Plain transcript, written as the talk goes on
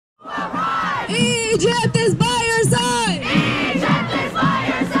Egypt is by your side. Egypt is by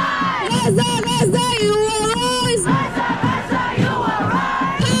your side. Gaza, Gaza, you will rise. Gaza, Gaza, you will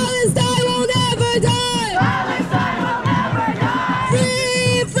rise. Palestine will never die. Palestine will never die.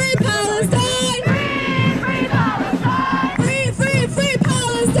 Free, free Palestine. Free, free Palestine. Free, free, free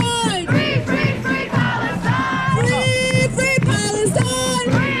Palestine. Free, free, free Palestine. Free, free Palestine.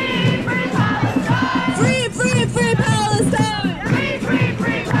 Free, free Palestine. Free, free, free Palestine. Free, free,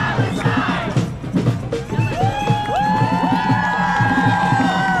 free Palestine.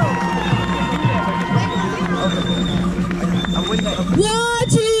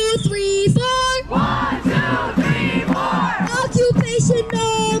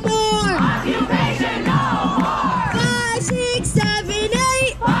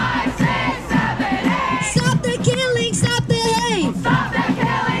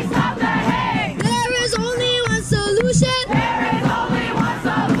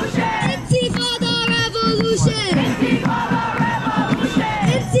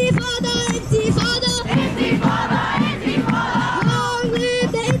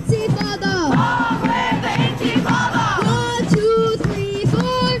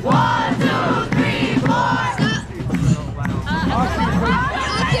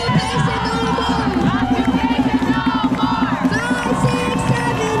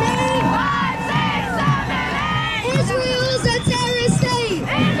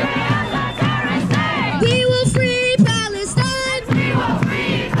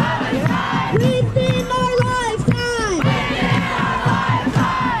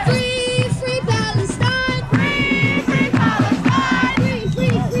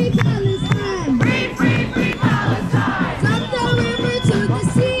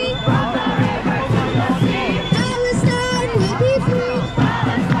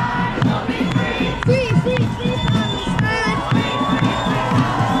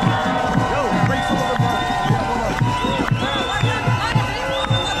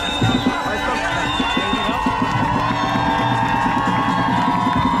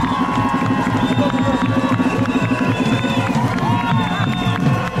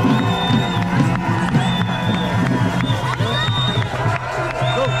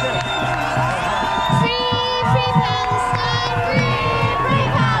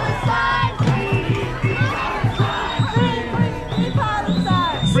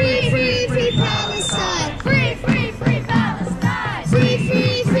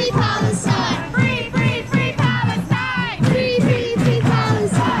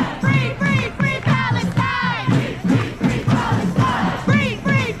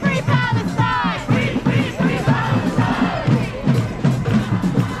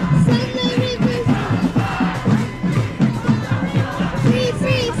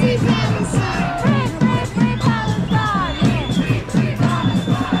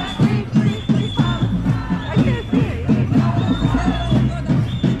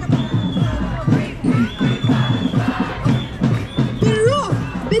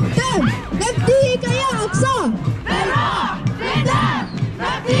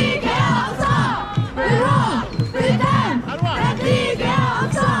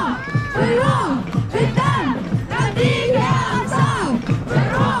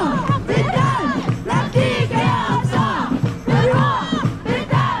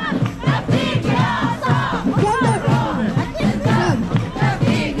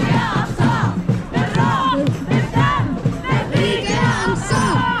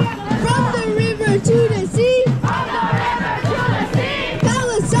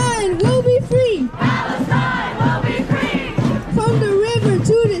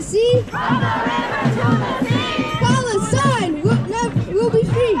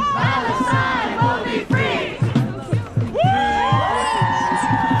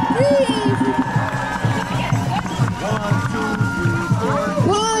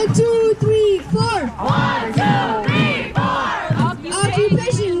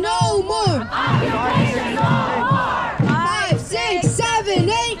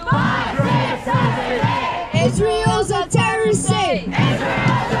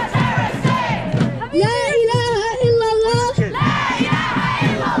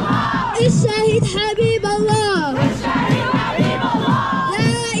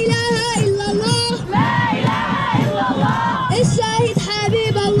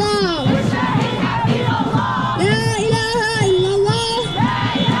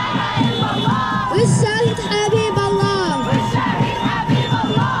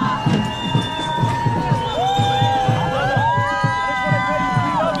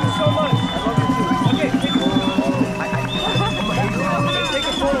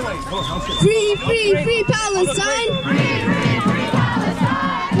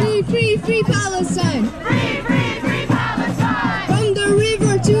 free, free Palestine. Free, free, free Palestine. From the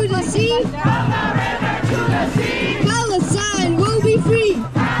river to the sea, From the river to the sea. Palestine will be free.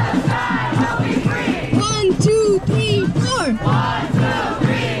 Palestine will be free. 1, 2, 3, 4. 1, 2,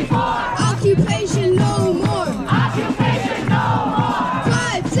 3, 4. Occupation no more. Occupation no more.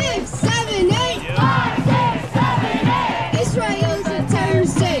 5, 6, 7, 8. 5, 6, 7, 8. Israel's a terror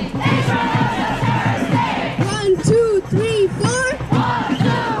state. Israel's a terror state. 1, 2, 3, 4. 1,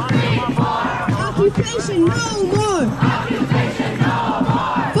 2, 3, 4. Occupation no more. Occupation